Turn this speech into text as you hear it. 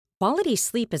Quality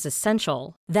sleep is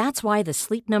essential. That's why the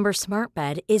Sleep Number Smart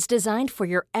Bed is designed for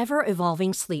your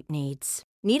ever-evolving sleep needs.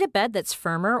 Need a bed that's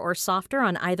firmer or softer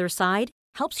on either side?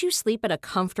 Helps you sleep at a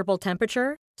comfortable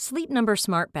temperature? Sleep Number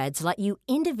Smart Beds let you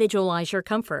individualize your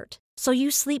comfort, so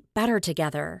you sleep better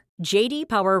together. J.D.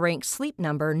 Power ranks Sleep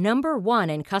Number number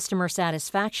 1 in customer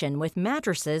satisfaction with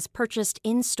mattresses purchased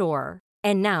in-store.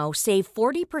 And now, save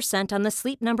 40% on the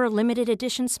Sleep Number Limited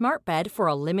Edition Smart Bed for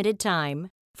a limited time.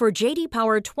 For J.D.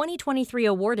 Power 2023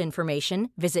 award information,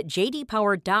 visit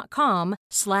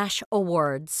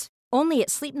jdpower.com/awards. Only at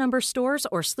Sleep Number stores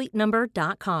or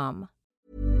sleepnumber.com.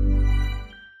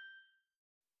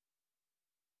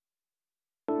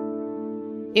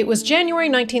 It was January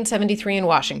 1973 in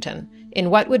Washington, in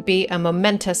what would be a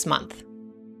momentous month.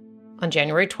 On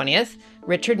January 20th,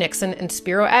 Richard Nixon and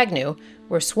Spiro Agnew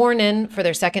were sworn in for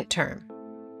their second term.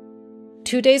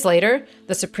 2 days later,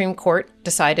 the Supreme Court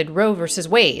decided Roe v.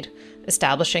 Wade,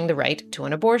 establishing the right to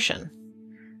an abortion.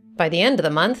 By the end of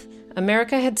the month,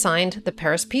 America had signed the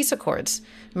Paris Peace Accords,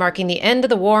 marking the end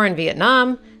of the war in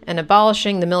Vietnam and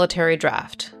abolishing the military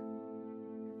draft.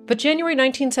 But January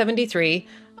 1973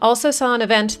 also saw an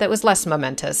event that was less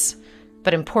momentous,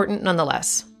 but important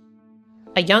nonetheless.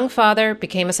 A young father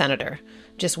became a senator,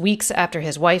 just weeks after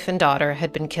his wife and daughter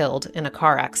had been killed in a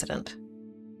car accident.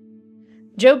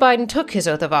 Joe Biden took his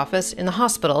oath of office in the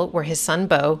hospital where his son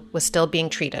Beau was still being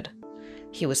treated.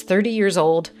 He was 30 years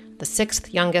old, the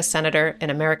 6th youngest senator in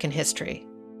American history.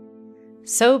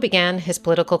 So began his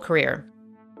political career.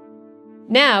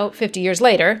 Now, 50 years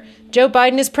later, Joe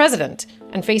Biden is president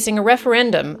and facing a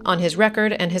referendum on his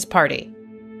record and his party.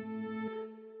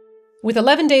 With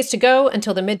 11 days to go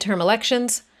until the midterm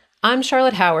elections, I'm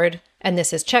Charlotte Howard, and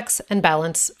this is Checks and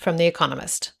Balance from The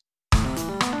Economist.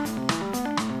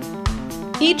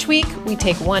 Each week, we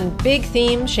take one big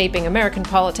theme shaping American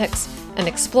politics and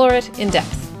explore it in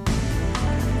depth.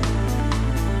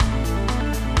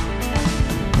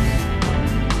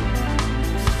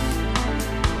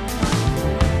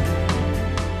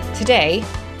 Today,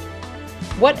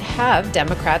 what have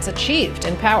Democrats achieved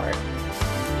in power?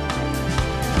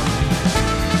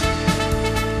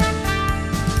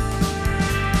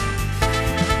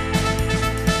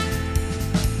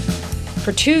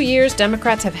 For 2 years,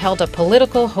 Democrats have held a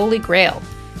political holy grail,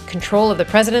 control of the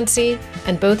presidency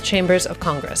and both chambers of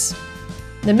Congress.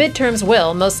 The midterms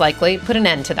will, most likely, put an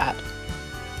end to that.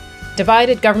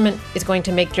 Divided government is going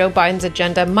to make Joe Biden's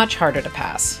agenda much harder to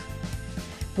pass.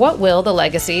 What will the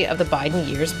legacy of the Biden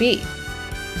years be?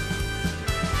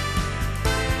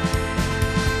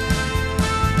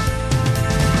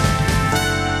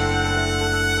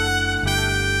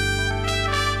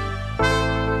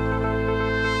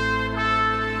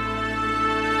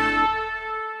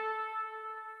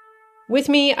 With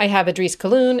me, I have Idris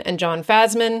Khaloun and Jon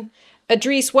Fasman.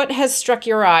 Idris, what has struck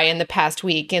your eye in the past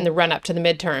week in the run-up to the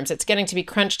midterms? It's getting to be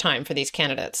crunch time for these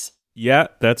candidates. Yeah,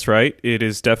 that's right. It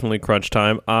is definitely crunch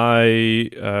time. I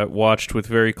watched with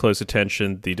very close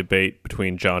attention the debate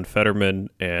between John Fetterman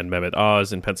and Mehmet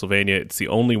Oz in Pennsylvania. It's the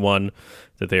only one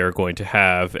that they are going to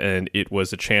have, and it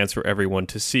was a chance for everyone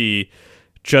to see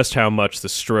just how much the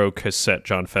stroke has set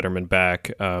John Fetterman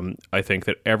back. I think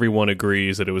that everyone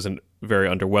agrees that it was a very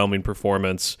underwhelming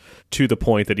performance, to the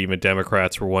point that even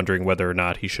Democrats were wondering whether or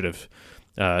not he should have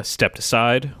stepped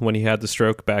aside when he had the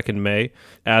stroke back in May.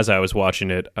 As I was watching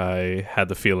it, I had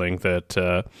the feeling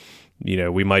that,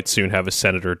 we might soon have a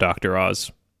Senator Dr.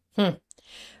 Oz.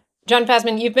 Jon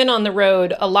Fasman, you've been on the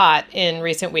road a lot in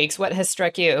recent weeks. What has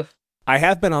struck you? I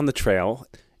have been on the trail,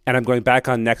 and I'm going back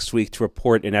on next week to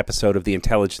report an episode of the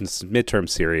Intelligence Midterm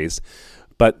Series.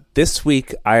 But this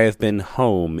week, I have been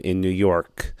home in New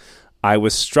York. I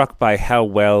was struck by how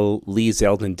well Lee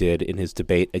Zeldin did in his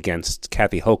debate against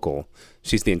Kathy Hochul.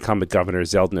 She's the incumbent governor.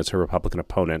 Zeldin is her Republican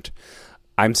opponent.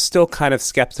 I'm still kind of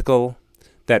skeptical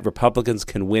that Republicans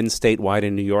can win statewide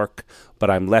in New York, but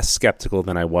I'm less skeptical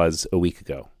than I was a week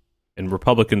ago. And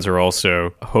Republicans are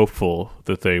also hopeful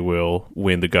that they will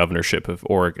win the governorship of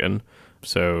Oregon.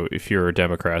 So if you're a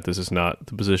Democrat, this is not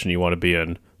the position you want to be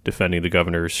in, defending the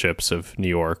governorships of New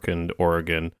York and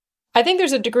Oregon. I think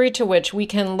there's a degree to which we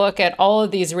can look at all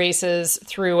of these races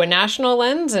through a national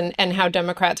lens and how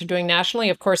Democrats are doing nationally.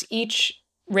 Of course, each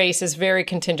race is very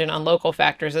contingent on local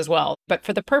factors as well. But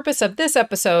for the purpose of this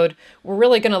episode, we're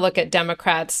really going to look at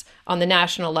Democrats on the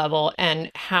national level and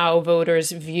how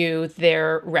voters view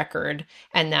their record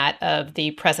and that of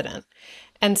the president.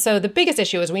 And so the biggest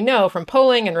issue, as we know from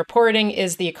polling and reporting,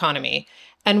 is the economy.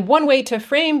 And one way to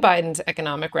frame Biden's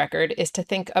economic record is to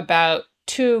think about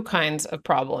two kinds of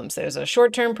problems. There's a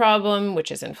short-term problem,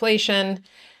 which is inflation,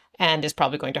 and is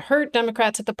probably going to hurt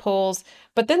Democrats at the polls.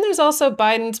 But then there's also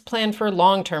Biden's plan for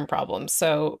long-term problems.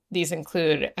 So these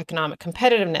include economic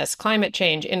competitiveness, climate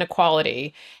change,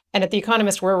 inequality. And at The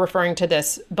Economist, we're referring to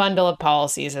this bundle of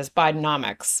policies as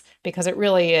Bidenomics, because it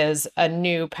really is a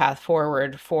new path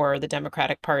forward for the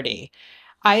Democratic Party.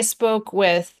 I spoke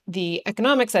with the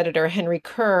economics editor, Henry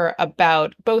Kerr,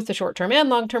 about both the short-term and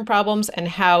long-term problems and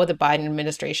how the Biden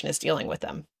administration is dealing with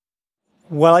them.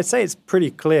 Well, I'd say it's pretty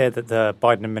clear that the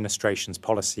Biden administration's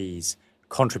policies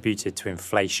contributed to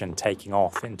inflation taking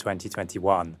off in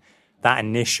 2021. That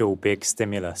initial big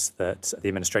stimulus that the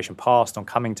administration passed on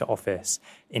coming to office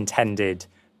intended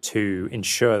to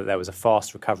ensure that there was a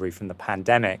fast recovery from the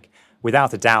pandemic,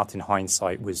 without a doubt, in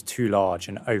hindsight, was too large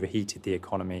and overheated the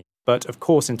economy. But of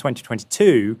course, in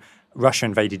 2022, Russia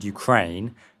invaded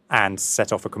Ukraine and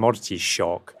set off a commodities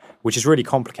shock, which has really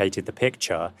complicated the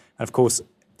picture. And of course,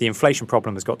 the inflation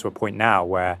problem has got to a point now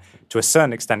where, to a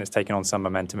certain extent, it's taken on some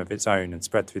momentum of its own and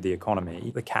spread through the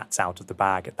economy. The cat's out of the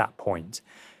bag at that point.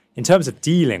 In terms of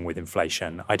dealing with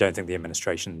inflation, I don't think the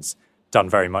administration's done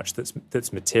very much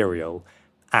that's material,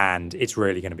 and it's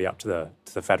really going to be up to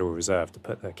the Federal Reserve to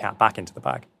put the cat back into the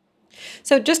bag.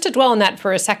 So just to dwell on that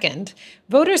for a second,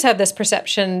 voters have this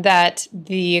perception that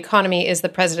the economy is the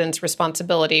president's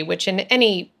responsibility, which in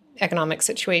any economic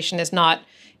situation is not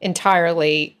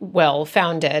entirely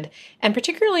well-founded. And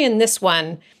particularly in this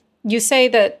one, you say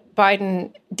that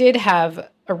Biden did have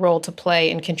a role to play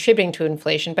in contributing to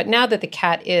inflation, but now that the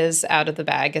cat is out of the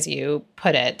bag, as you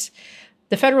put it,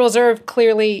 the Federal Reserve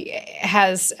clearly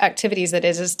has activities that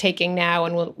it is taking now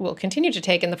and will continue to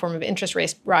take in the form of interest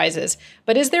rate rises.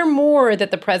 But is there more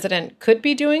that the president could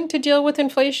be doing to deal with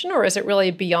inflation, or is it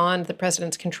really beyond the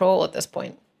president's control at this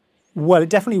point? Well, it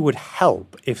definitely would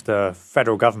help if the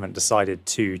federal government decided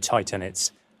to tighten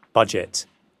its budget.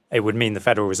 It would mean the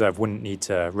Federal Reserve wouldn't need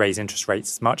to raise interest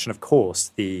rates as much. And of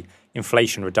course, the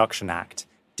Inflation Reduction Act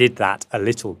did that a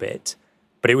little bit,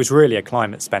 but it was really a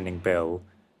climate spending bill.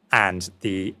 And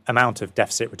the amount of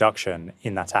deficit reduction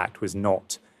in that act was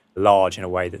not large in a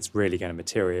way that's really going to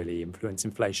materially influence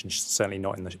inflation, certainly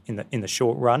not in the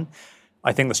short run.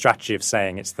 I think the strategy of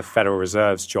saying it's the Federal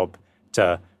Reserve's job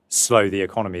to slow the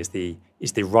economy is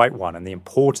the right one. And the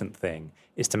important thing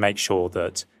is to make sure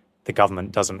that the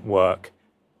government doesn't work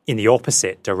in the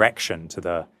opposite direction to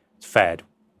the Fed.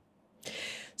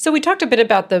 So we talked a bit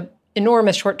about the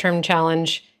enormous short-term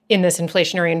challenge in this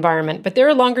inflationary environment, but there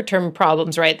are longer-term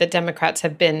problems, right, that Democrats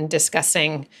have been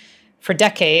discussing for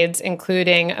decades,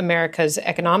 including America's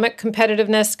economic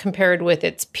competitiveness compared with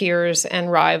its peers and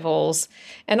rivals,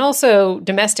 and also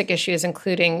domestic issues,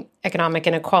 including economic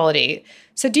inequality.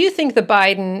 So do you think the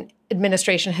Biden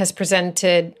administration has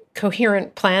presented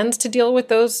coherent plans to deal with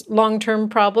those long-term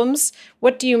problems?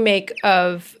 What do you make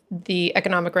of the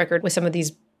economic record with some of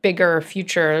these bigger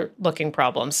future-looking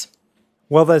problems?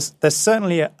 Well, there's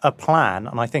certainly a plan,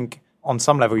 and I think on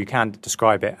some level you can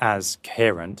describe it as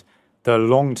coherent. The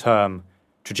long-term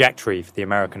trajectory for the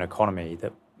American economy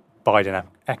that Biden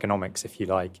economics, if you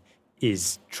like,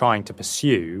 is trying to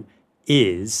pursue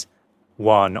is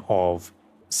one of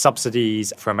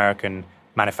subsidies for American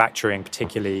manufacturing,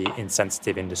 particularly in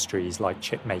sensitive industries like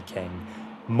chip making,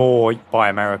 more Buy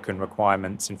American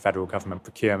requirements in federal government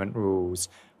procurement rules,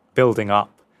 building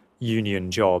up union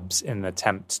jobs in an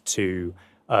attempt to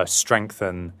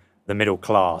strengthen the middle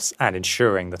class and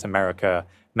ensuring that America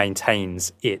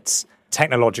maintains its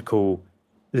technological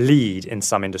lead in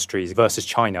some industries versus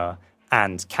China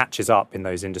and catches up in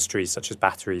those industries such as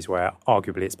batteries where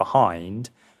arguably it's behind.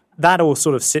 That all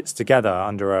sort of sits together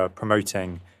under a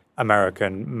promoting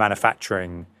American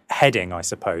manufacturing heading, I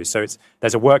suppose. So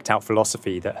there's a worked out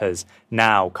philosophy that has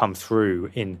now come through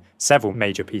in several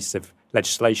major pieces of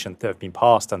legislation that have been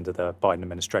passed under the Biden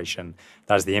administration.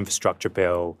 That is the Infrastructure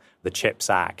Bill, the CHIPS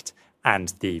Act,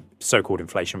 and the so-called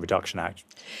Inflation Reduction Act.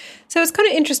 So it's kind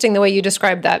of interesting the way you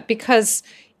describe that, because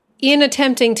in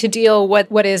attempting to deal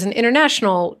with what is an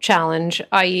international challenge,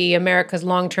 i.e. America's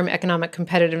long-term economic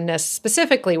competitiveness,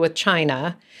 specifically with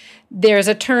China, there's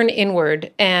a turn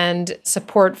inward and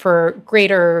support for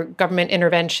greater government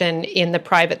intervention in the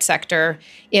private sector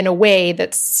in a way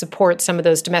that supports some of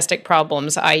those domestic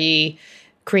problems, i.e.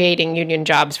 creating union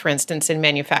jobs, for instance, in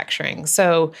manufacturing.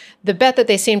 So the bet that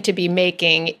they seem to be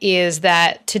making is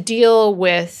that to deal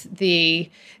with the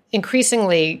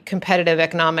increasingly competitive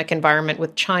economic environment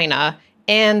with China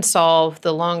and solve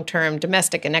the long-term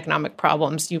domestic and economic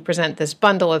problems, you present this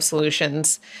bundle of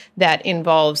solutions that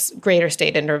involves greater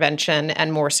state intervention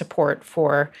and more support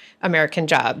for American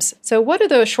jobs. So what are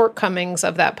the shortcomings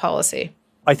of that policy?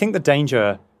 I think the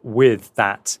danger with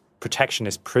that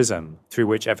protectionist prism through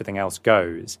which everything else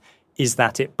goes is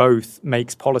that it both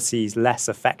makes policies less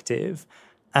effective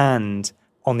and,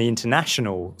 on the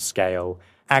international scale,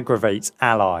 aggravates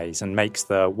allies and makes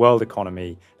the world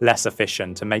economy less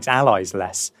efficient and makes allies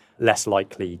less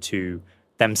likely to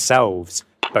themselves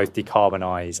both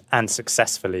decarbonize and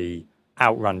successfully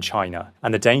outrun China.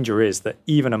 And the danger is that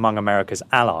even among America's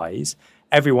allies,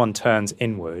 everyone turns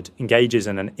inward, engages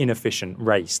in an inefficient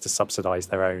race to subsidize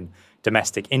their own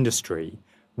domestic industry,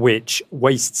 which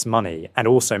wastes money and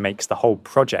also makes the whole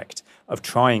project of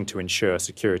trying to ensure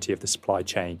security of the supply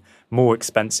chain more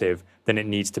expensive than it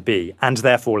needs to be, and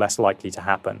therefore less likely to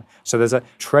happen. So there's a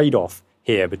trade-off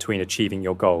here between achieving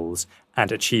your goals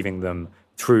and achieving them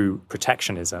through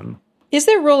protectionism. Is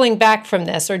there rolling back from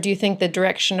this, or do you think the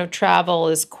direction of travel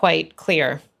is quite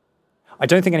clear? I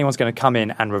don't think anyone's going to come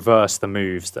in and reverse the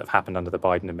moves that have happened under the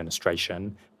Biden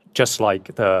administration. Just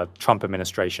like the Trump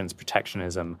administration's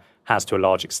protectionism has to a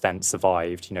large extent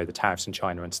survived, the tariffs in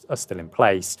China are still in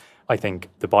place, I think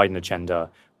the Biden agenda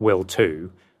will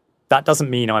too. That doesn't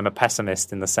mean I'm a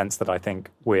pessimist in the sense that I think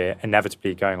we're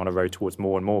inevitably going on a road towards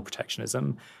more and more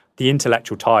protectionism. The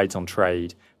intellectual tides on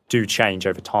trade do change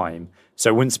over time. So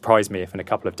it wouldn't surprise me if in a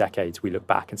couple of decades we look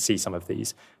back and see some of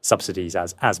these subsidies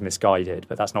as misguided,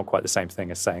 but that's not quite the same thing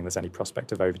as saying there's any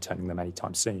prospect of overturning them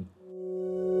anytime soon.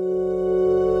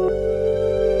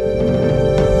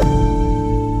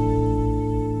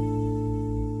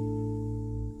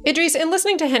 Idris, in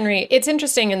listening to Henry, it's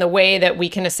interesting in the way that we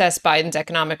can assess Biden's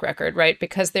economic record, right?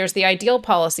 Because there's the ideal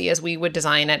policy as we would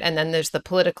design it, and then there's the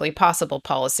politically possible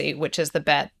policy, which is the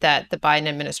bet that the Biden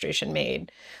administration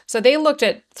made. So they looked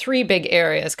at three big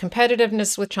areas: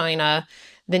 competitiveness with China,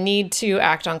 the need to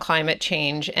act on climate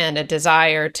change, and a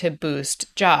desire to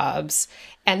boost jobs.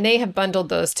 And they have bundled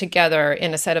those together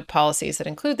in a set of policies that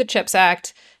include the CHIPS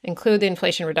Act, include the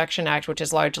Inflation Reduction Act, which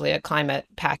is largely a climate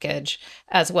package,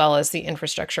 as well as the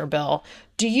infrastructure bill.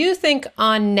 Do you think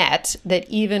on net that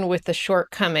even with the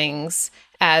shortcomings,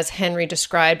 as Henry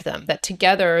described them, that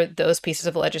together those pieces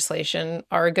of legislation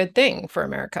are a good thing for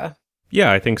America?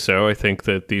 Yeah, I think so. I think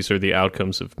that these are the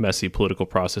outcomes of messy political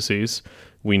processes.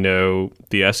 We know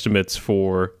the estimates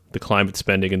for the climate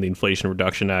spending and the Inflation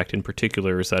Reduction Act in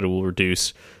particular is that it will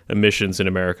reduce emissions in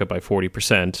America by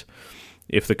 40%.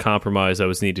 If the compromise that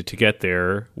was needed to get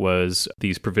there was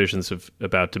these provisions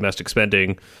about domestic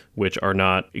spending, which are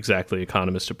not exactly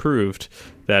economist approved,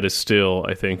 that is still,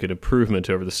 I think, an improvement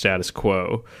over the status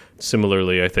quo.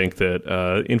 Similarly, I think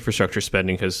that infrastructure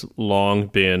spending has long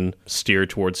been steered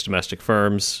towards domestic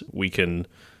firms. We can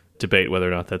debate whether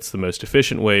or not that's the most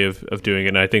efficient way of doing it.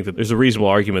 And I think that there's a reasonable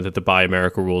argument that the Buy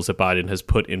America rules that Biden has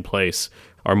put in place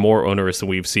are more onerous than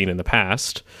we've seen in the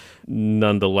past.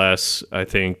 Nonetheless, I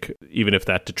think even if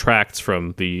that detracts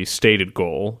from the stated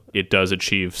goal, it does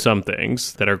achieve some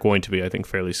things that are going to be, I think,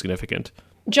 fairly significant.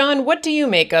 John, what do you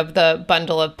make of the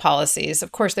bundle of policies?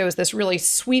 Of course, there was this really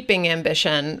sweeping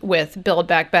ambition with Build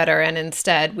Back Better, and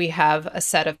instead we have a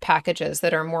set of packages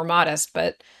that are more modest,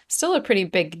 but still a pretty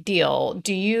big deal.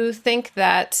 Do you think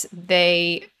that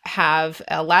they have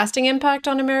a lasting impact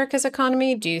on America's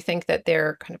economy? Do you think that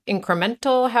they're kind of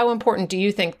incremental? How important do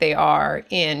you think they are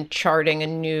in charting a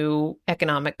new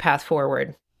economic path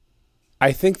forward?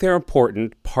 I think they're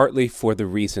important partly for the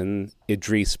reason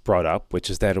Idris brought up, which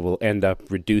is that it will end up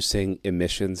reducing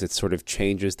emissions. It sort of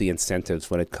changes the incentives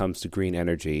when it comes to green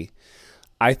energy.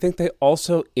 I think they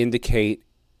also indicate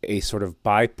a sort of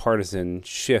bipartisan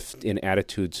shift in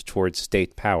attitudes towards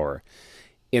state power.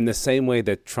 In the same way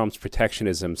that Trump's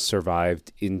protectionism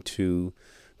survived into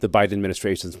the Biden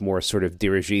administration's more sort of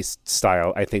dirigiste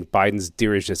style, I think Biden's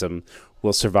dirigism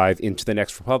will survive into the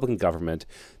next Republican government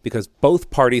because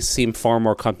both parties seem far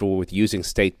more comfortable with using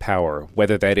state power,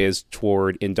 whether that is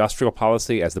toward industrial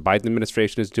policy, as the Biden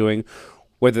administration is doing,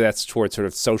 whether that's toward sort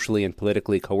of socially and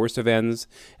politically coercive ends,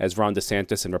 as Ron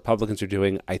DeSantis and Republicans are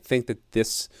doing. I think that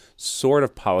this sort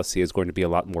of policy is going to be a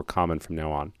lot more common from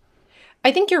now on.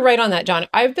 I think you're right on that, John.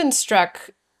 I've been struck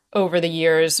over the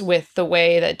years with the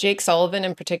way that Jake Sullivan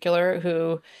in particular,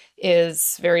 who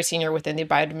is very senior within the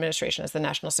Biden administration as the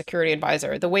national security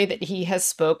advisor, the way that he has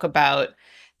spoke about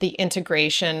the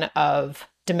integration of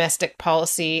domestic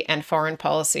policy and foreign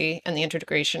policy and the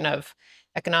integration of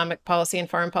economic policy and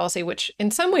foreign policy, which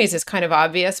in some ways is kind of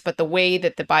obvious, but the way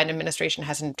that the Biden administration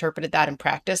has interpreted that in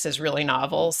practice is really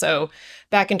novel. So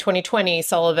back in 2020,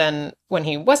 Sullivan, when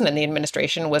he wasn't in the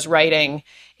administration, was writing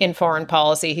in foreign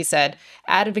policy. He said,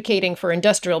 advocating for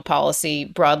industrial policy,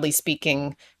 broadly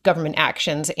speaking, government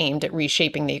actions aimed at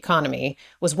reshaping the economy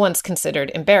was once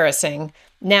considered embarrassing.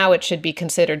 Now it should be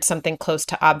considered something close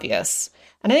to obvious.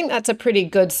 And I think that's a pretty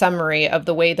good summary of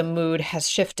the way the mood has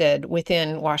shifted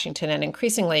within Washington and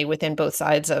increasingly within both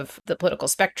sides of the political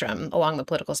spectrum, along the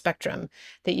political spectrum,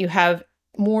 that you have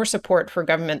more support for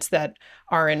governments that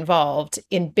are involved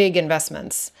in big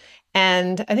investments.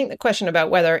 And I think the question about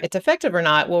whether it's effective or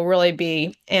not will really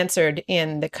be answered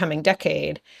in the coming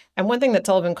decade. And one thing that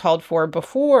Sullivan called for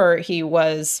before he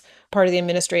was part of the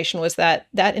administration was that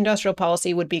that industrial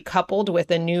policy would be coupled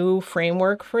with a new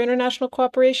framework for international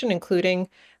cooperation, including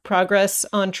progress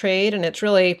on trade. And it's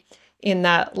really in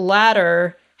that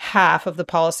latter half of the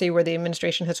policy where the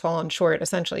administration has fallen short,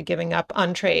 essentially giving up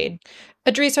on trade.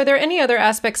 Idris, are there any other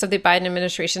aspects of the Biden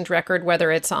administration's record,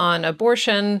 whether it's on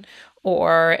abortion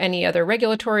or any other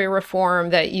regulatory reform,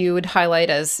 that you would highlight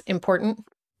as important?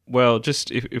 Well,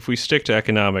 just if we stick to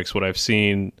economics, what I've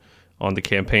seen on the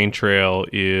campaign trail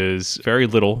is very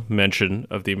little mention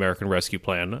of the American Rescue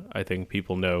Plan. I think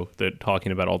people know that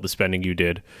talking about all the spending you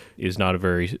did is not a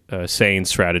very sane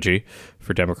strategy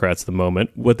for Democrats at the moment.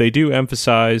 What they do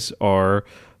emphasize are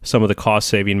some of the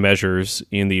cost-saving measures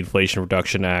in the Inflation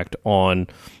Reduction Act on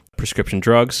prescription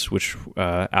drugs, which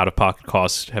out-of-pocket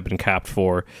costs have been capped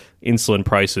for. Insulin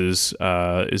prices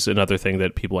is another thing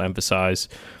that people emphasize.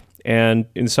 And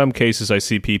in some cases, I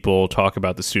see people talk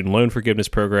about the student loan forgiveness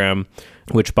program,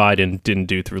 which Biden didn't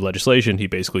do through legislation. He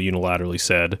basically unilaterally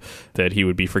said that he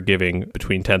would be forgiving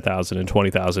between $10,000 and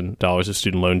 $20,000 of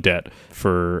student loan debt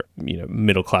for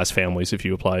middle-class families, if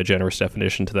you apply a generous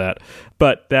definition to that.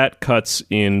 But that cuts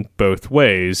in both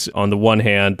ways. On the one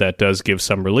hand, that does give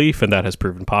some relief, and that has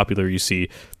proven popular. You see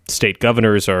state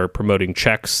governors are promoting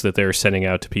checks that they're sending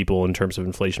out to people in terms of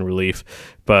inflation relief.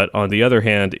 But on the other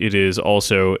hand, it is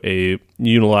also a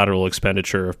unilateral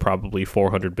expenditure of probably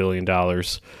 $400 billion,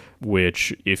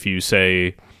 which if you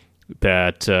say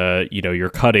that, you're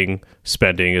cutting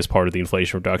spending as part of the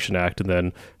Inflation Reduction Act, and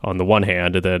then on the one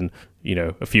hand, and then,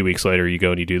 a few weeks later you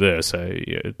go and you do this,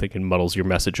 I think it muddles your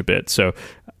message a bit. So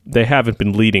they haven't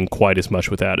been leading quite as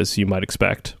much with that as you might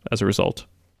expect as a result.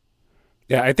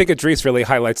 Yeah, I think Idris really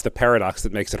highlights the paradox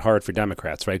that makes it hard for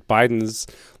Democrats, right? Biden's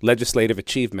legislative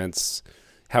achievements,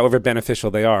 however beneficial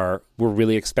they are, were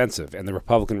really expensive. And the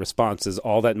Republican response is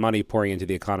all that money pouring into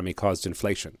the economy caused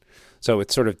inflation. So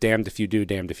it's sort of damned if you do,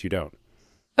 damned if you don't.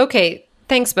 Okay,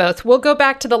 thanks both. We'll go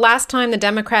back to the last time the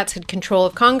Democrats had control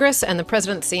of Congress and the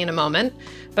presidency in a moment.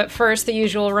 But first, the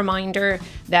usual reminder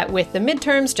that with the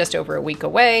midterms just over a week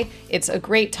away, it's a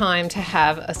great time to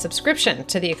have a subscription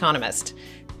to The Economist.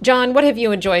 John, what have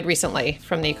you enjoyed recently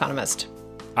from The Economist?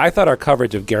 I thought our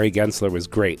coverage of Gary Gensler was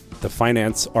great. The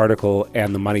finance article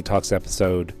and the Money Talks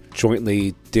episode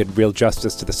jointly did real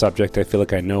justice to the subject. I feel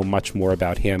like I know much more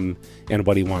about him and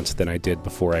what he wants than I did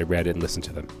before I read and listened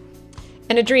to them.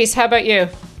 And Idris, how about you?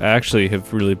 I actually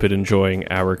have really been enjoying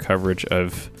our coverage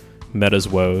of Meta's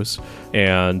woes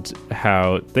and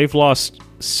how they've lost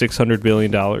 $600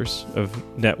 billion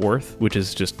of net worth, which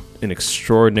is just an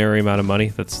extraordinary amount of money.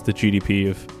 That's the GDP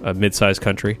of a mid-sized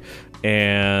country.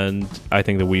 And I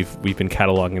think that we've been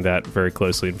cataloging that very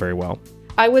closely and very well.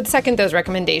 I would second those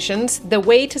recommendations. The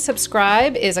way to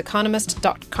subscribe is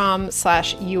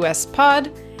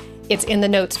economist.com/USpod. It's in the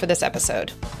notes for this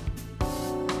episode.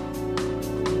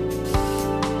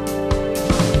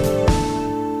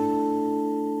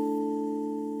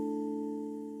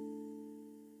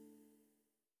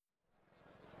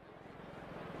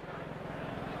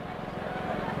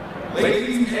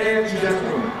 Ladies and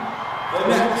gentlemen, the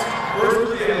next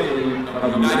first alien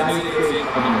of the United States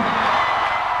of America.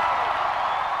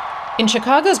 In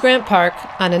Chicago's Grant Park,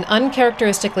 on an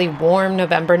uncharacteristically warm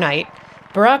November night,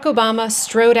 Barack Obama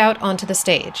strode out onto the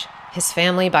stage, his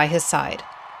family by his side.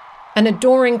 An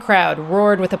adoring crowd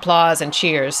roared with applause and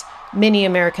cheers, many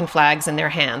American flags in their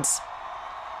hands.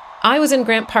 I was in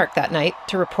Grant Park that night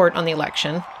to report on the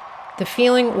election. The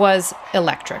feeling was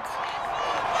electric.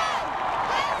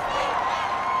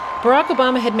 Barack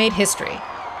Obama had made history,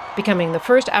 becoming the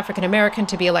first African American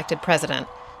to be elected president,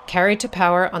 carried to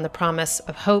power on the promise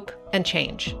of hope and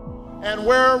change. And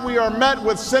where we are met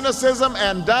with cynicism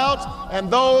and doubt,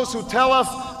 and those who tell us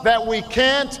that we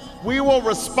can't, we will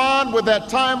respond with that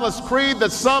timeless creed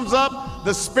that sums up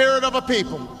the spirit of a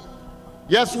people.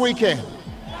 Yes, we can.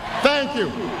 Thank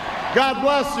you. God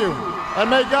bless you.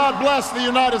 And may God bless the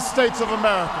United States of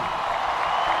America.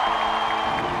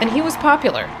 And he was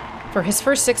popular. For his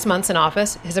first 6 months in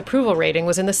office, his approval rating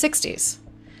was in the 60s.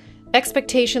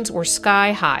 Expectations were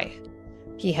sky high.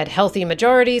 He had healthy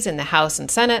majorities in the House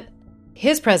and Senate.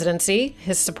 His presidency,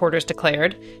 his supporters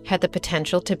declared, had the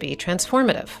potential to be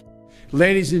transformative.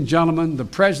 ladies and gentlemen, the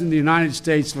President of the United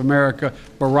States of America,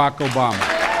 Barack Obama.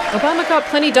 Obama got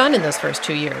plenty done in those first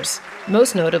 2 years,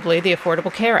 most notably the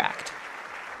Affordable Care Act.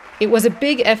 It was a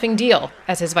big effing deal,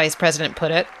 as his vice president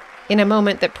put it, in a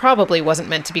moment that probably wasn't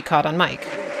meant to be caught on mic.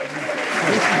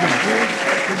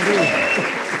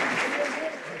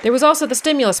 There was also the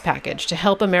stimulus package to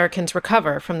help Americans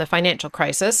recover from the financial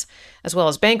crisis, as well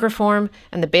as bank reform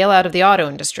and the bailout of the auto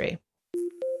industry.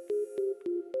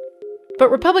 But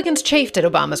Republicans chafed at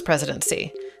Obama's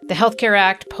presidency. The Health Care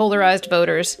Act polarized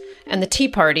voters, and the Tea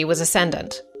Party was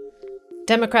ascendant.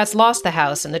 Democrats lost the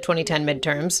House in the 2010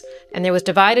 midterms, and there was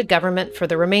divided government for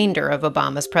the remainder of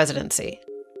Obama's presidency.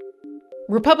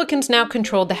 Republicans now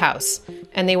controlled the House,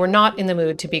 and they were not in the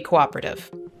mood to be cooperative.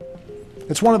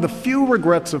 It's one of the few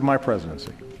regrets of my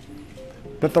presidency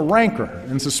that the rancor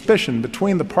and suspicion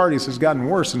between the parties has gotten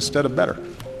worse instead of better.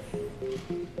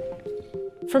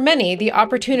 For many, the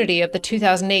opportunity of the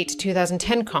 2008 to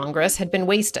 2010 Congress had been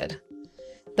wasted.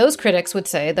 Those critics would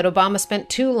say that Obama spent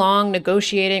too long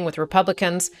negotiating with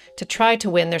Republicans to try to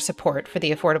win their support for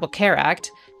the Affordable Care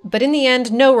Act, but in the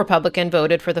end, no Republican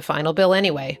voted for the final bill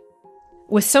anyway.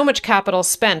 With so much capital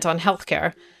spent on health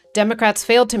care, Democrats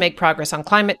failed to make progress on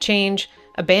climate change,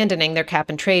 abandoning their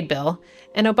cap-and-trade bill,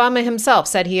 and Obama himself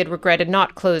said he had regretted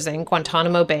not closing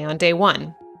Guantanamo Bay on day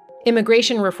one.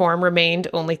 Immigration reform remained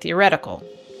only theoretical.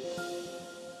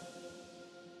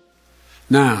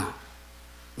 Now,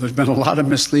 there's been a lot of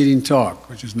misleading talk,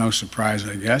 which is no surprise,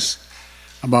 I guess,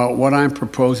 about what I'm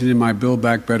proposing in my Build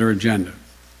Back Better agenda.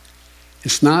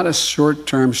 It's not a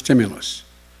short-term stimulus.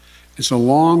 It's a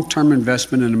long-term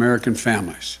investment in American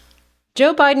families.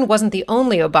 Joe Biden wasn't the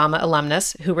only Obama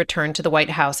alumnus who returned to the White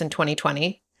House in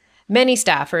 2020. Many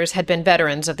staffers had been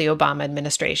veterans of the Obama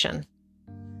administration.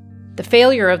 The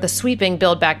failure of the sweeping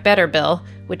Build Back Better bill,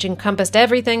 which encompassed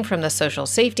everything from the social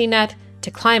safety net to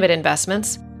climate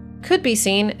investments, could be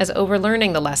seen as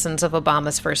overlearning the lessons of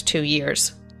Obama's first 2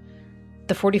 years.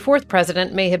 The 44th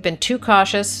president may have been too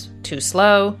cautious, too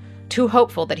slow, too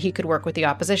hopeful that he could work with the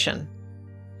opposition.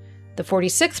 The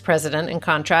 46th president, in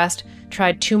contrast,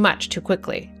 tried too much too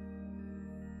quickly.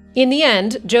 In the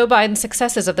end, Joe Biden's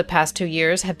successes of the past 2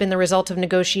 years have been the result of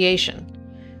negotiation.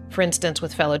 For instance,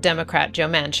 with fellow Democrat Joe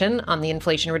Manchin on the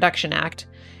Inflation Reduction Act,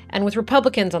 and with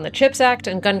Republicans on the CHIPS Act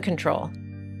and gun control.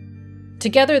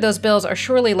 Together, those bills are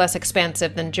surely less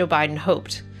expansive than Joe Biden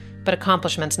hoped, but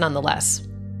accomplishments nonetheless.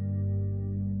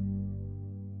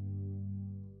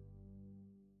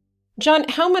 John,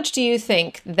 how much do you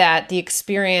think that the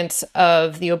experience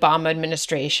of the Obama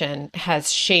administration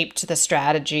has shaped the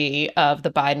strategy of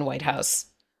the Biden White House?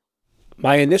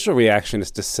 My initial reaction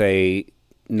is to say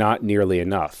not nearly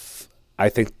enough. I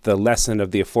think the lesson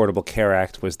of the Affordable Care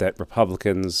Act was that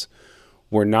Republicans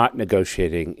were not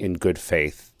negotiating in good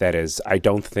faith. That is, I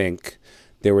don't think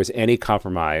there was any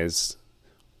compromise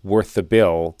worth the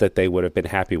bill that they would have been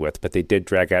happy with, but they did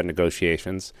drag out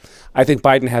negotiations. I think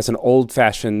Biden has an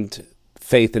old-fashioned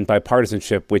faith in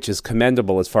bipartisanship, which is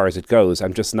commendable as far as it goes.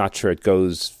 I'm just not sure it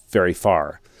goes very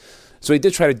far. So he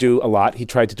did try to do a lot. He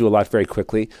tried to do a lot very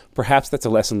quickly. Perhaps that's a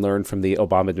lesson learned from the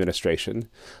Obama administration.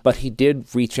 But he did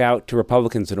reach out to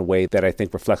Republicans in a way that I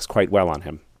think reflects quite well on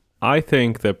him. I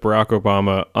think that Barack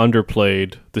Obama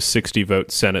underplayed the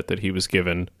 60-vote Senate that he was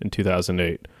given in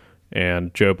 2008,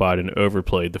 and Joe Biden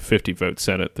overplayed the 50-vote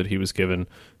Senate that he was given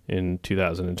in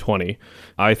 2020.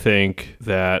 I think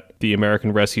that the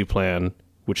American Rescue Plan,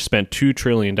 which spent $2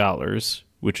 trillion,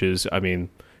 which is, I mean,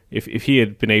 if he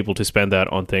had been able to spend that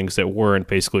on things that weren't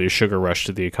basically a sugar rush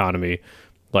to the economy,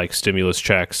 like stimulus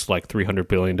checks, like $300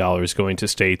 billion going to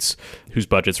states whose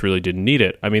budgets really didn't need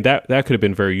it. I mean, that could have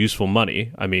been very useful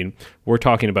money. I mean, we're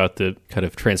talking about the kind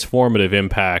of transformative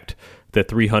impact that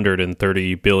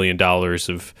 $330 billion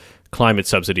of climate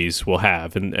subsidies will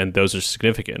have, and those are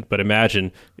significant. But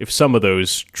imagine if some of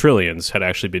those trillions had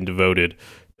actually been devoted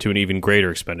to an even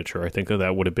greater expenditure. I think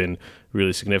that would have been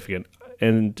really significant.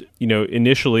 And, you know,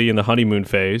 initially in the honeymoon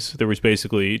phase, there was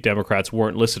basically Democrats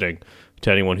weren't listening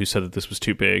to anyone who said that this was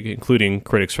too big, including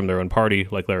critics from their own party,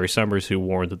 like Larry Summers, who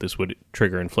warned that this would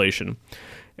trigger inflation.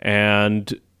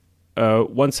 And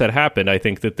once that happened, I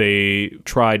think that they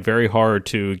tried very hard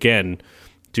to, again,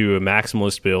 do a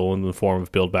maximalist bill in the form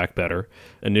of Build Back Better,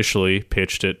 initially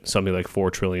pitched at something like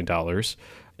 $4 trillion.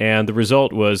 And the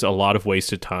result was a lot of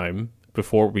wasted time,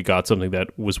 before we got something that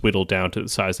was whittled down to the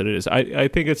size that it is. I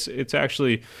think it's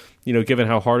actually, given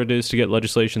how hard it is to get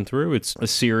legislation through, it's a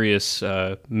serious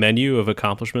menu of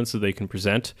accomplishments that they can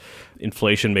present.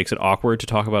 Inflation makes it awkward to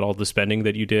talk about all the spending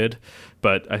that you did,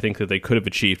 but I think that they could have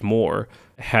achieved more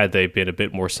had they been a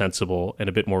bit more sensible and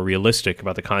a bit more realistic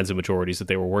about the kinds of majorities that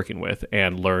they were working with,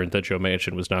 and learned that Joe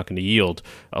Manchin was not going to yield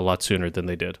a lot sooner than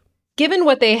they did. Given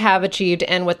what they have achieved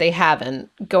and what they haven't,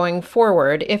 going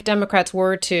forward, if Democrats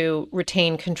were to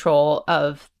retain control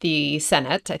of the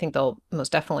Senate, I think they'll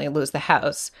most definitely lose the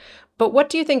House. But what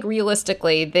do you think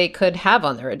realistically they could have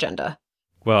on their agenda?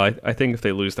 Well, I think if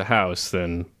they lose the House,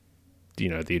 then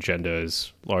the agenda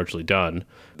is largely done.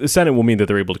 The Senate will mean that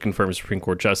they're able to confirm Supreme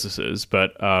Court justices,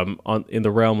 but in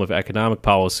the realm of economic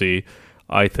policy,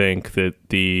 I think that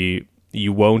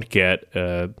you won't get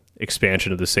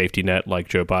expansion of the safety net like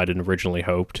Joe Biden originally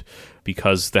hoped,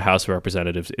 because the House of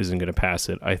Representatives isn't going to pass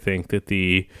it. I think that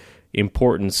the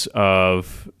importance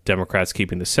of Democrats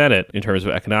keeping the Senate in terms of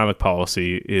economic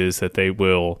policy is that they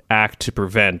will act to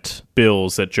prevent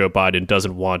bills that Joe Biden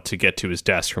doesn't want to get to his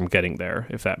desk from getting there,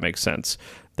 if that makes sense.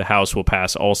 The House will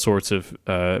pass all sorts of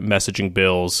messaging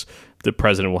bills. The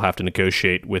president will have to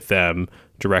negotiate with them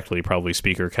directly, probably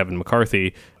Speaker Kevin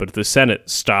McCarthy. But if the Senate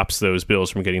stops those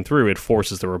bills from getting through, it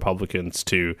forces the Republicans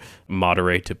to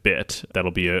moderate a bit.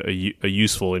 That'll be a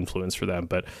useful influence for them.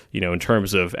 But, in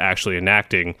terms of actually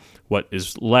enacting what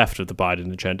is left of the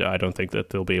Biden agenda, I don't think that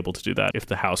they'll be able to do that if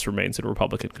the House remains in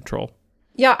Republican control.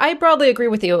 Yeah, I broadly agree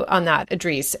with you on that,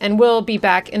 Idris. And we'll be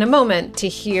back in a moment to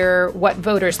hear what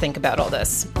voters think about all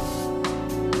this.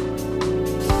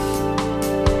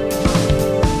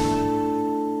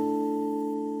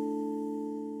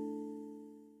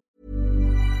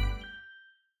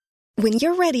 When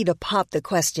you're ready to pop the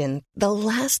question, the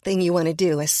last thing you want to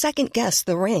do is second-guess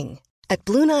the ring. At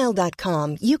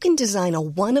BlueNile.com, you can design a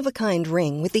one-of-a-kind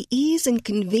ring with the ease and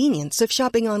convenience of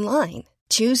shopping online.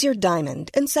 Choose your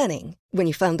diamond and setting. When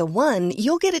you find the one,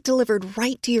 you'll get it delivered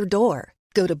right to your door.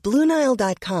 Go to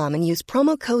BlueNile.com and use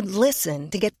promo code LISTEN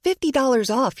to get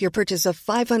 $50 off your purchase of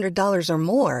 $500 or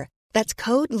more. That's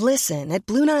code LISTEN at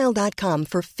BlueNile.com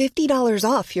for $50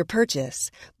 off your purchase.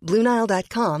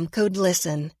 BlueNile.com, code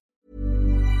LISTEN.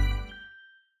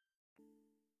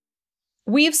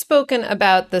 We've spoken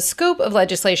about the scope of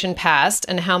legislation passed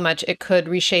and how much it could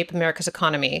reshape America's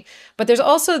economy. But there's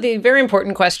also the very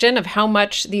important question of how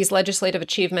much these legislative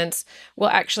achievements will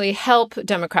actually help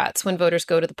Democrats when voters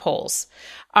go to the polls.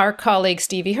 Our colleague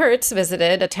Stevie Hertz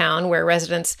visited a town where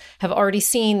residents have already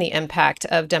seen the impact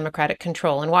of Democratic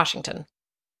control in Washington.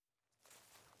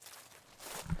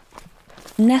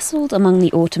 Nestled among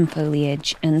the autumn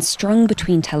foliage and strung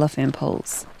between telephone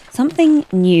poles, something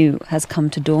new has come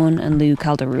to Dawn and Lou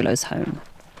Calderulo's home.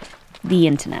 The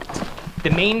internet. The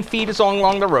main feed is all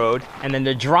along the road, and then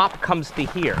the drop comes to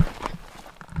here.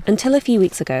 Until a few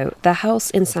weeks ago, the house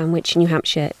in Sandwich, New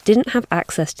Hampshire, didn't have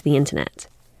access to the internet.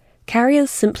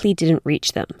 Carriers simply didn't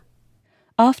reach them.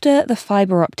 After the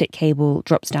fibre optic cable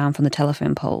drops down from the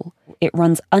telephone pole, it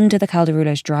runs under the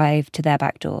Calderulo's drive to their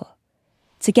back door.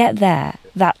 To get there,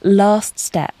 that last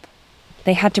step,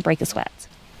 they had to break a sweat.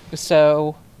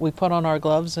 So we put on our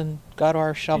gloves and got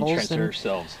our shovels. And trench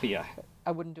ourselves, yeah.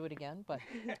 I wouldn't do it again, but...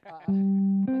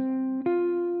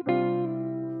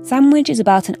 Sandwich is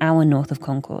about an hour north of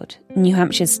Concord, New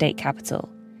Hampshire's state capital,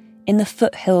 in the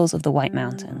foothills of the White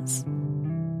Mountains.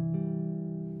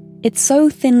 It's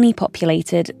so thinly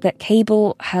populated that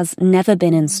cable has never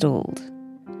been installed.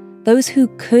 Those who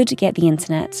could get the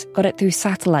internet got it through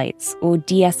satellites or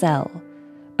DSL,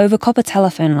 over copper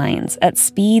telephone lines at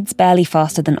speeds barely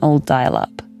faster than old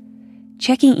dial-up.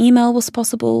 Checking email was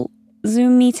possible,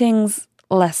 Zoom meetings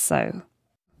less so.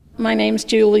 My name's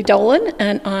Julie Dolan,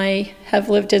 and I have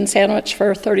lived in Sandwich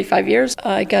for 35 years.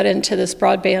 I got into this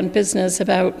broadband business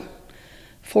about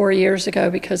 4 years ago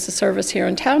because the service here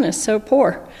in town is so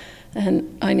poor.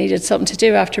 And I needed something to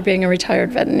do after being a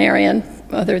retired veterinarian,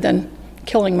 other than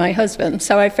killing my husband.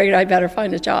 So I figured I'd better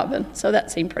find a job, and so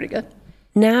that seemed pretty good.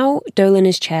 Now, Dolan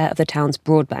is chair of the town's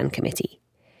broadband committee.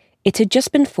 It had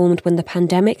just been formed when the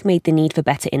pandemic made the need for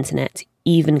better internet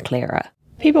even clearer.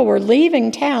 People were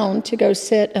leaving town to go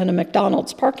sit in a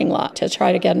McDonald's parking lot to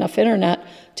try to get enough internet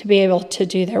to be able to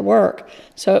do their work.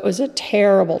 So it was a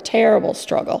terrible, terrible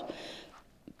struggle.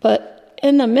 But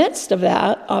in the midst of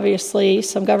that, obviously,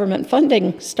 some government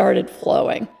funding started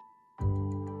flowing.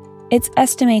 It's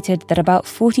estimated that about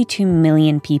 42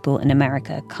 million people in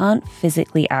America can't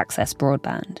physically access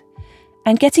broadband.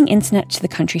 And getting internet to the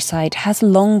countryside has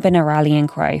long been a rallying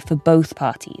cry for both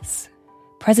parties.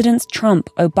 Presidents Trump,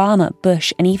 Obama,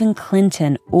 Bush, and even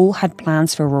Clinton all had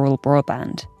plans for rural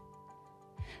broadband.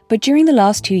 But during the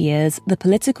last 2 years, the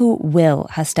political will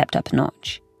has stepped up a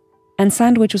notch. And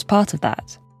Sandwich was part of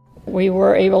that. We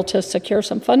were able to secure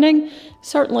some funding.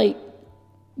 Certainly,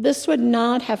 this would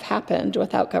not have happened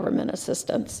without government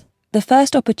assistance. The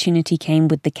first opportunity came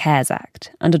with the CARES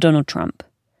Act under Donald Trump.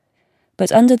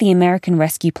 But under the American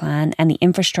Rescue Plan and the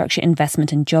Infrastructure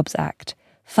Investment and Jobs Act,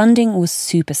 funding was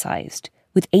supersized,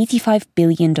 with $85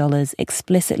 billion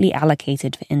explicitly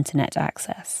allocated for internet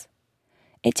access.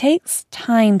 It takes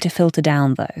time to filter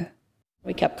down, though.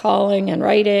 We kept calling and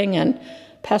writing and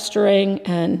pestering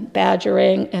and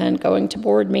badgering and going to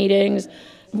board meetings,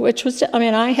 which was,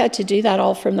 I had to do that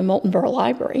all from the Molten Borough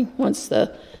Library. Once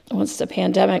the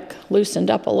pandemic loosened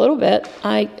up a little bit,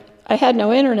 I had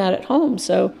no internet at home,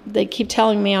 so they keep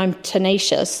telling me I'm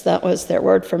tenacious. That was their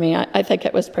word for me. I think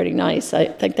it was pretty nice. I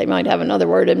think they might have another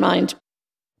word in mind.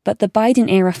 But the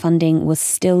Biden-era funding was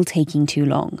still taking too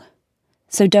long.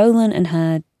 So Dolan and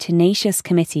her tenacious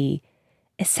committee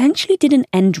essentially did an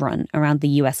end run around the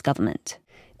US government.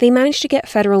 They managed to get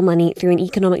federal money through an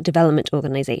economic development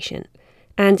organization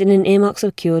and in an earmark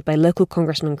secured by local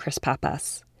Congressman Chris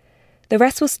Pappas. The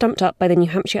rest was stumped up by the New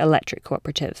Hampshire Electric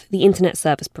Cooperative, the internet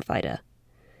service provider.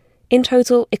 In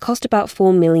total, it cost about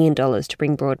 $4 million to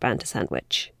bring broadband to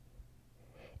Sandwich.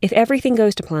 If everything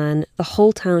goes to plan, the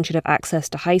whole town should have access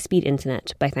to high-speed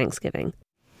internet by Thanksgiving.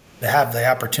 To have the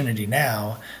opportunity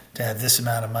now to have this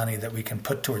amount of money that we can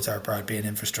put towards our broadband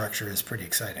infrastructure is pretty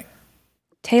exciting.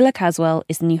 Taylor Caswell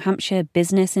is the New Hampshire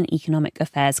Business and Economic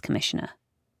Affairs Commissioner.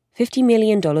 $50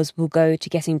 million will go to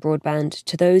getting broadband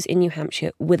to those in New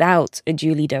Hampshire without a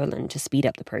Julie Dolan to speed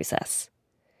up the process.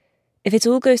 If it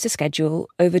all goes to schedule,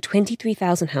 over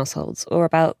 23,000 households, or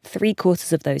about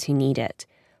 3/4 of those who need it,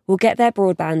 will get their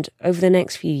broadband over the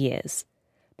next few years.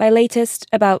 By latest,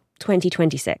 about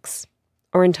 2026,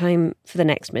 or in time for the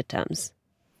next midterms.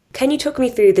 Can you talk me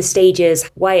through the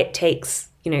stages, why it takes,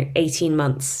 18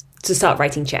 months to start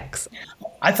writing checks?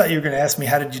 I thought you were going to ask me,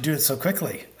 how did you do it so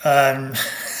quickly?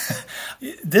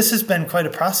 This has been quite a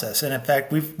process. And in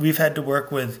fact, we've had to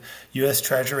work with U.S.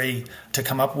 Treasury to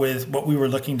come up with what we were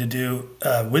looking to do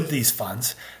with these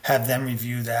funds, have them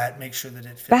review that, make sure that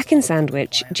it fits. Back in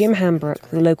Sandwich, Jim Hambrook,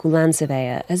 the local land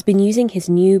surveyor, has been using his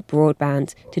new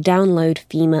broadband to download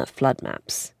FEMA flood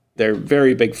maps. They're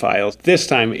very big files. This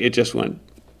time it just went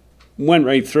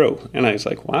right through. And I was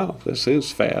like, wow, this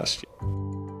is fast.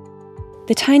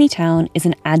 The tiny town is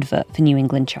an advert for New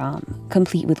England charm,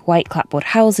 complete with white clapboard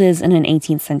houses and an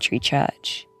 18th century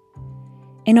church.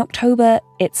 In October,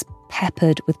 it's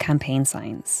peppered with campaign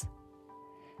signs.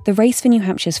 The race for New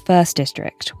Hampshire's 1st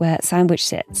district, where Sandwich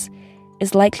sits,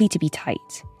 is likely to be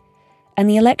tight, and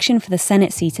the election for the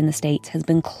Senate seat in the state has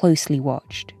been closely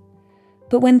watched.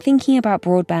 But when thinking about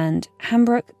broadband,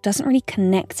 Hambrook doesn't really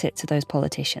connect it to those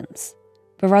politicians,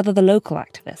 but rather the local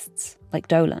activists, like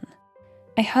Dolan.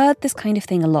 I heard this kind of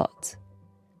thing a lot,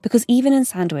 because even in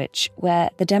Sandwich, where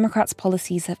the Democrats'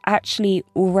 policies have actually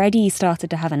already started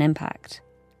to have an impact,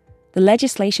 the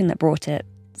legislation that brought it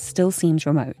still seems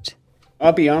remote.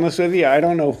 I'll be honest with you, I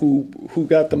don't know who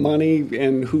got the money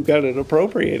and who got it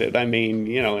appropriated. I mean,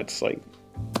 it's like,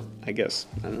 I guess,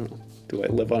 I don't know, do I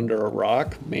live under a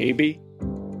rock? Maybe.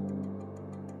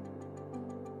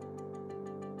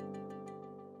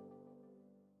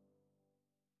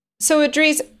 So,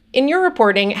 Idris, in your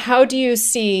reporting, how do you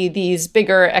see these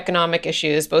bigger economic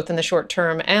issues, both in the short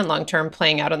term and long term,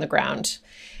 playing out on the ground?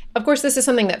 Of course, this is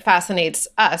something that fascinates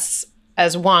us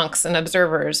as wonks and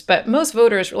observers, but most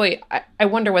voters really, I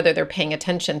wonder whether they're paying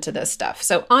attention to this stuff.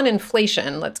 So on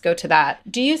inflation, let's go to that.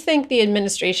 Do you think the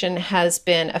administration has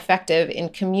been effective in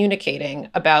communicating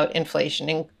about inflation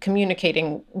and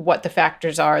communicating what the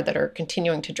factors are that are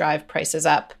continuing to drive prices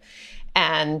up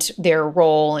and their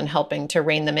role in helping to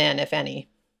rein them in, if any?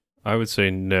 I would say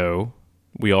no.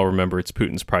 We all remember it's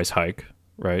Putin's price hike,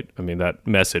 right? I mean, that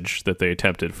message that they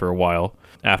attempted for a while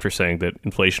after saying that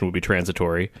inflation would be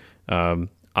transitory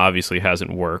obviously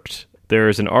hasn't worked. There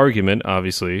is an argument,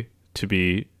 obviously, to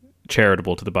be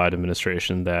charitable to the Biden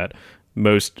administration that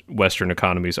most Western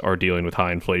economies are dealing with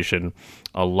high inflation.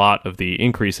 A lot of the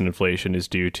increase in inflation is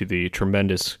due to the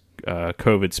tremendous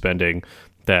COVID spending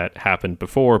that happened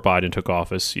before Biden took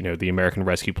office. The American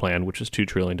Rescue Plan, which was $2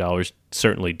 trillion,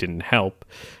 certainly didn't help,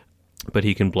 but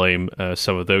he can blame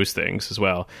some of those things as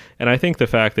well. And I think the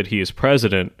fact that he is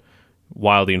president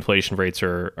while the inflation rates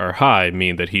are high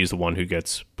mean that he's the one who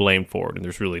gets blamed for it, and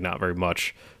there's really not very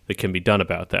much that can be done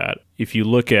about that. If you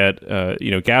look at,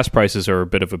 gas prices are a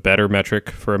bit of a better metric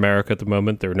for America at the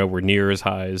moment. They're nowhere near as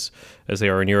high as they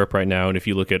are in Europe right now. And if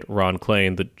you look at Ron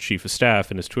Klain, the chief of staff,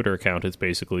 and his Twitter account, it's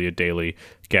basically a daily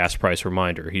gas price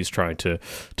reminder. He's trying to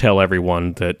tell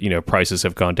everyone that, prices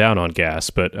have gone down on gas.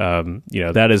 But,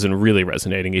 that isn't really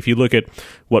resonating. If you look at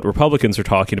what Republicans are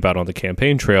talking about on the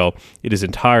campaign trail, it is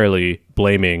entirely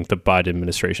blaming the Biden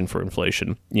administration for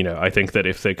inflation. I think that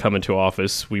if they come into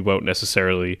office, we won't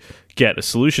necessarily get a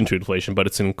solution to inflation, but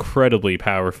it's an incredibly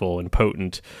powerful and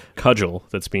potent cudgel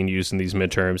that's being used in these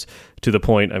midterms, to the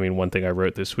point, one thing I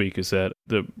wrote this week is that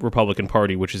the Republican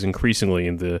Party, which is increasingly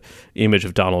in the image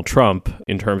of Donald Trump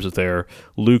in terms of their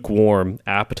lukewarm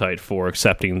appetite for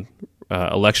accepting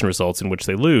election results in which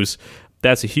they lose,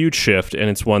 that's a huge shift, and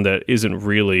it's one that isn't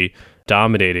really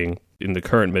dominating in the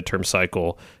current midterm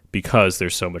cycle because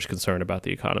there's so much concern about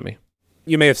the economy.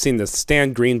 You may have seen this.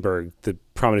 Stan Greenberg, the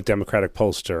prominent Democratic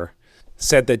pollster,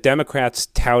 said that Democrats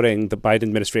touting the Biden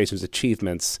administration's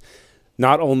achievements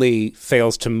not only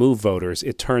fails to move voters,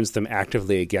 it turns them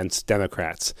actively against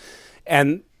Democrats.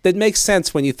 And that makes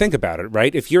sense when you think about it,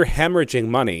 right? If you're hemorrhaging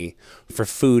money for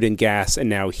food and gas and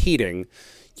now heating,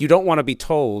 you don't want to be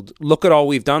told, look at all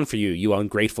we've done for you, you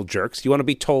ungrateful jerks. You want to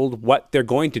be told what they're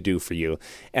going to do for you.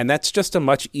 And that's just a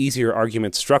much easier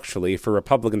argument structurally for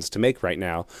Republicans to make right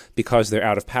now because they're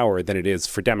out of power than it is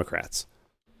for Democrats.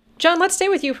 John, let's stay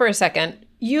with you for a second.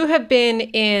 You have been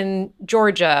in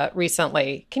Georgia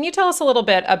recently. Can you tell us a little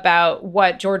bit about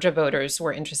what Georgia voters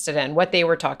were interested in, what they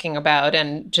were talking about,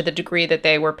 and to the degree that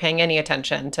they were paying any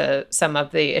attention to some of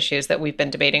the issues that we've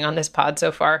been debating on this pod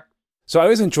so far? So I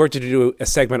was in Georgia to do a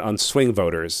segment on swing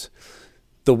voters.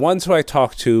 The ones who I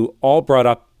talked to all brought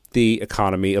up the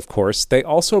economy, of course. They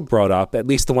also brought up, at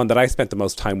least the one that I spent the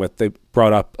most time with, they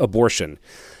brought up abortion.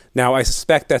 Now, I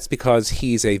suspect that's because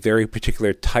he's a very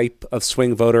particular type of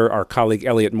swing voter. Our colleague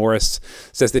Elliot Morris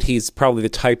says that he's probably the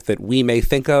type that we may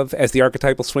think of as the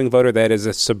archetypal swing voter, that is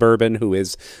a suburban who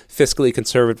is fiscally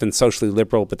conservative and socially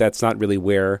liberal, but that's not really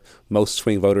where most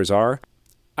swing voters are.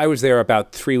 I was there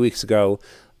about 3 weeks ago.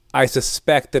 I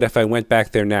suspect that if I went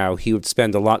back there now, he would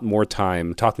spend a lot more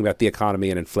time talking about the economy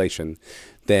and inflation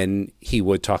than he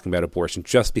would talking about abortion,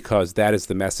 just because that is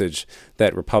the message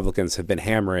that Republicans have been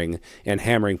hammering, and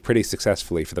hammering pretty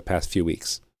successfully for the past few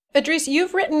weeks. Idris,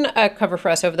 you've written a cover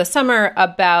for us over the summer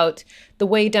about the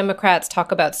way Democrats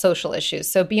talk about social issues.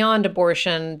 So beyond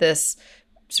abortion, this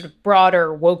sort of broader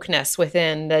wokeness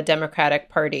within the Democratic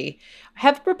Party.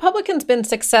 Have Republicans been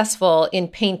successful in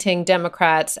painting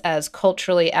Democrats as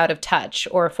culturally out of touch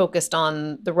or focused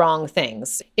on the wrong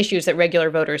things, issues that regular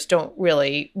voters don't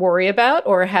really worry about?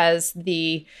 Or has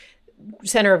the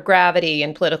center of gravity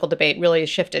in political debate really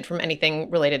shifted from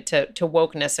anything related to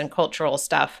wokeness and cultural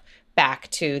stuff back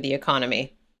to the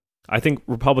economy? I think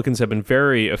Republicans have been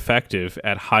very effective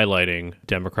at highlighting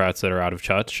Democrats that are out of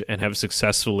touch and have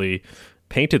successfully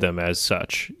painted them as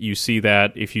such. You see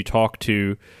that if you talk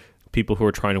to people who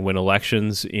are trying to win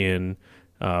elections in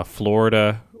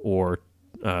Florida or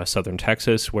southern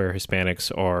Texas, where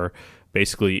Hispanics are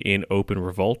basically in open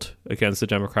revolt against the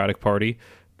Democratic Party.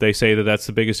 They say that that's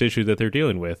the biggest issue that they're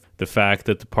dealing with. The fact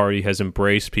that the party has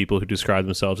embraced people who describe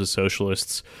themselves as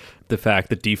socialists. The fact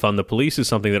that defund the police is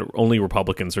something that only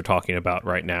Republicans are talking about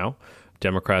right now.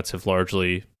 Democrats have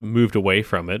largely moved away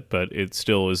from it, but it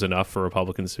still is enough for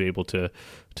Republicans to be able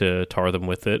to tar them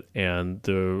with it. And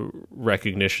the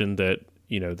recognition that,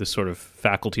 this sort of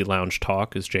faculty lounge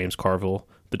talk, as James Carville,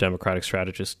 the Democratic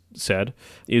strategist, said,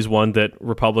 is one that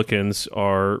Republicans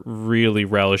are really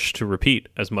relished to repeat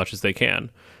as much as they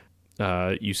can.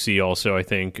 You see also, I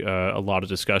think, a lot of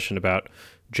discussion about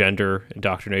gender,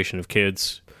 indoctrination of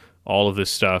kids, all of this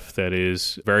stuff that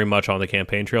is very much on the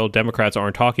campaign trail. Democrats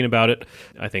aren't talking about it.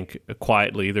 I think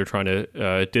quietly they're trying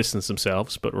to distance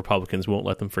themselves, but Republicans won't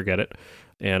let them forget it.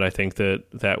 And I think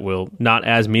that will not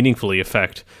as meaningfully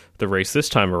affect the race this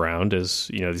time around as,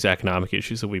 these economic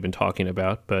issues that we've been talking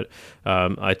about. But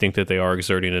I think that they are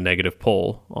exerting a negative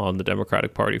pull on the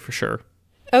Democratic Party for sure.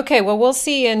 Okay, well, we'll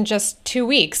see in just 2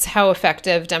 weeks how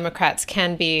effective Democrats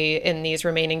can be in these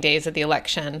remaining days of the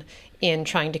election in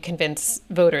trying to convince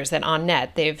voters that on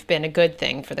net they've been a good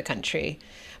thing for the country.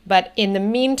 But in the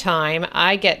meantime,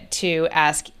 I get to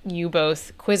ask you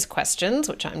both quiz questions,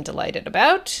 which I'm delighted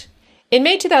about. In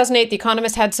May 2008, The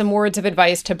Economist had some words of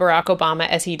advice to Barack Obama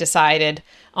as he decided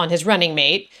on his running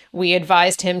mate. We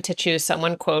advised him to choose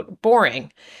someone, quote,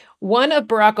 boring. One of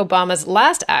Barack Obama's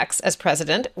last acts as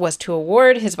president was to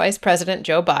award his vice president,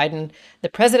 Joe Biden, the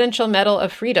Presidential Medal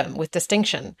of Freedom with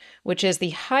distinction, which is the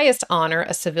highest honor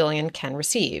a civilian can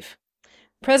receive.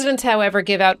 Presidents, however,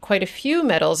 give out quite a few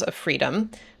medals of freedom,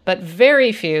 but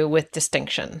very few with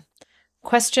distinction.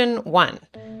 Question 1.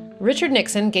 Richard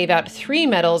Nixon gave out 3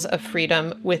 Medals of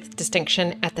Freedom with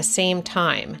distinction at the same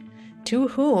time. To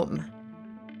whom?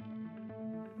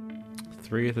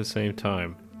 3 at the same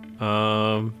time.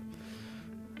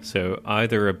 So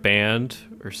either a band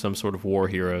or some sort of war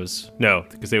heroes. No,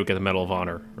 because they would get the Medal of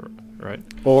Honor, right?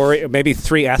 Or maybe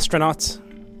 3 astronauts?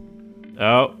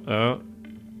 Oh,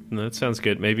 that sounds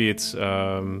good. Maybe it's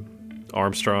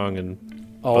Armstrong and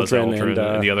Buzz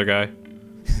Aldrin and the other guy.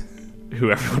 Who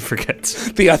everyone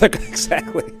forgets. The other guy,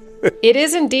 exactly. It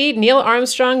is indeed Neil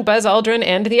Armstrong, Buzz Aldrin,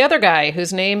 and the other guy,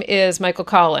 whose name is Michael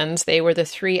Collins. They were the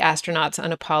 3 astronauts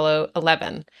on Apollo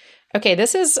 11. Okay,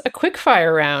 this is a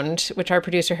quick-fire round, which our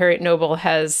producer Harriet Noble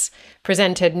has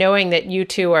presented, knowing that you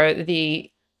two are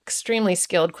the extremely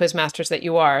skilled quizmasters that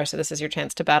you are, so this is your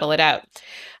chance to battle it out.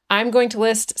 I'm going to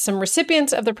list some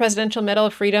recipients of the Presidential Medal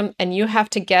of Freedom, and you have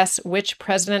to guess which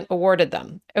president awarded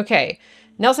them. Okay.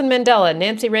 Nelson Mandela,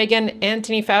 Nancy Reagan,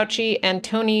 Anthony Fauci, and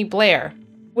Tony Blair.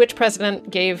 Which president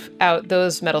gave out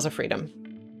those Medals of Freedom?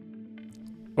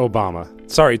 Obama.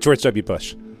 Sorry, George W.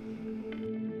 Bush.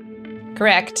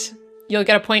 Correct. You'll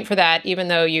get a point for that, even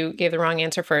though you gave the wrong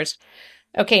answer first.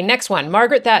 Okay, next one.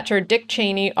 Margaret Thatcher, Dick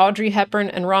Cheney, Audrey Hepburn,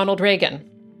 and Ronald Reagan.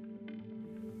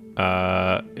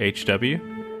 H.W.?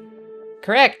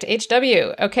 Correct,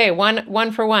 H.W. Okay,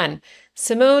 one for one.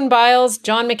 Simone Biles,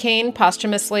 John McCain,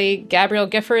 posthumously, Gabrielle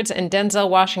Giffords, and Denzel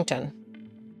Washington.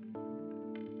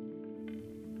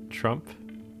 Trump?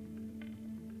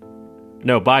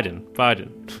 No, Biden.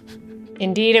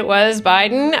 Indeed, it was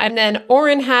Biden. And then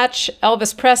Orrin Hatch,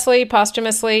 Elvis Presley,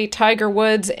 posthumously, Tiger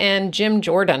Woods, and Jim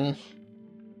Jordan.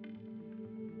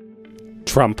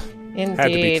 Trump. Indeed.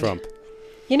 Had to be Trump.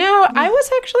 You know, I was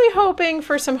actually hoping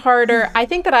for some harder. I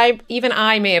think that I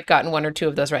may have gotten 1 or 2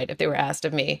 of those right if they were asked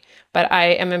of me. But I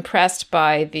am impressed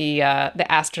by the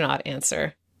astronaut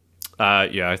answer.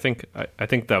 Yeah, I think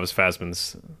that was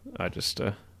Fasman's. I just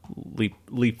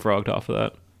leapfrogged off of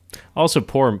that. Also,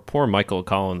 poor Michael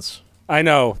Collins. I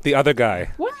know, the other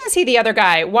guy. Why is he the other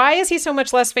guy? Why is he so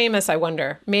much less famous, I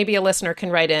wonder? Maybe a listener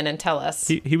can write in and tell us.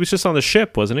 He was just on the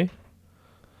ship, wasn't he?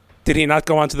 Did he not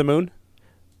go onto the moon?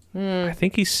 I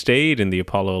think he stayed in the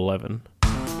Apollo 11.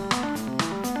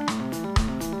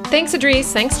 Thanks,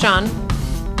 Idris. Thanks, John.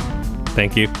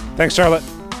 Thank you. Thanks, Charlotte.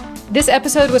 This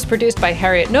episode was produced by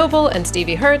Harriet Noble and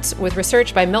Stevie Hertz, with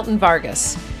research by Milton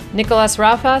Vargas. Nicholas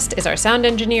Rafast is our sound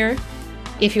engineer.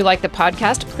 If you like the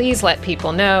podcast, please let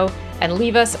people know and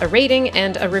leave us a rating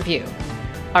and a review.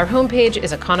 Our homepage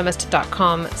is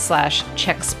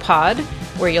economist.com/checkspod,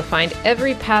 where you'll find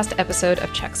every past episode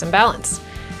of Checks and Balance.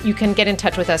 You can get in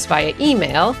touch with us via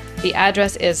email. The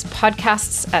address is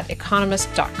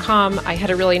podcasts@economist.com. I had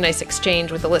a really nice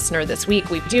exchange with a listener this week.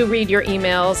 We do read your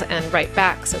emails and write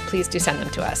back, so please do send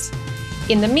them to us.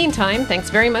 In the meantime,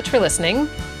 thanks very much for listening.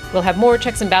 We'll have more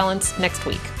Checks and Balance next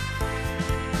week.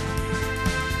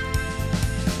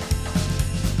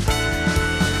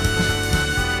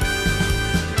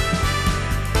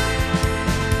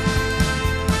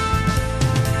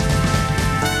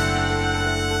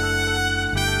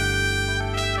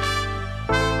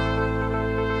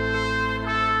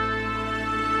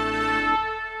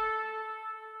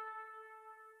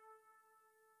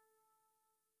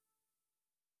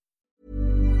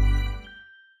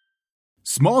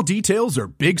 Small details are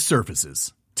big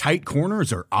surfaces. Tight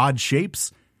corners are odd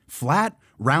shapes. Flat,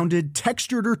 rounded,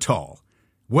 textured, or tall.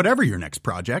 Whatever your next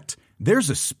project, there's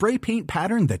a spray paint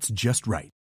pattern that's just right.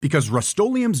 Because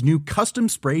Rust-Oleum's new Custom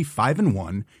Spray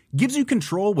 5-in-1 gives you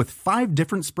control with 5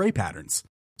 different spray patterns.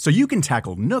 So you can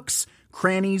tackle nooks,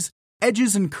 crannies,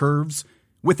 edges, and curves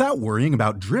without worrying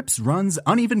about drips, runs,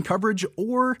 uneven coverage,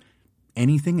 or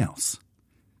anything else.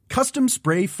 Custom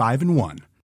Spray 5-in-1.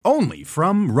 Only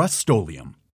from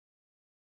Rust-Oleum.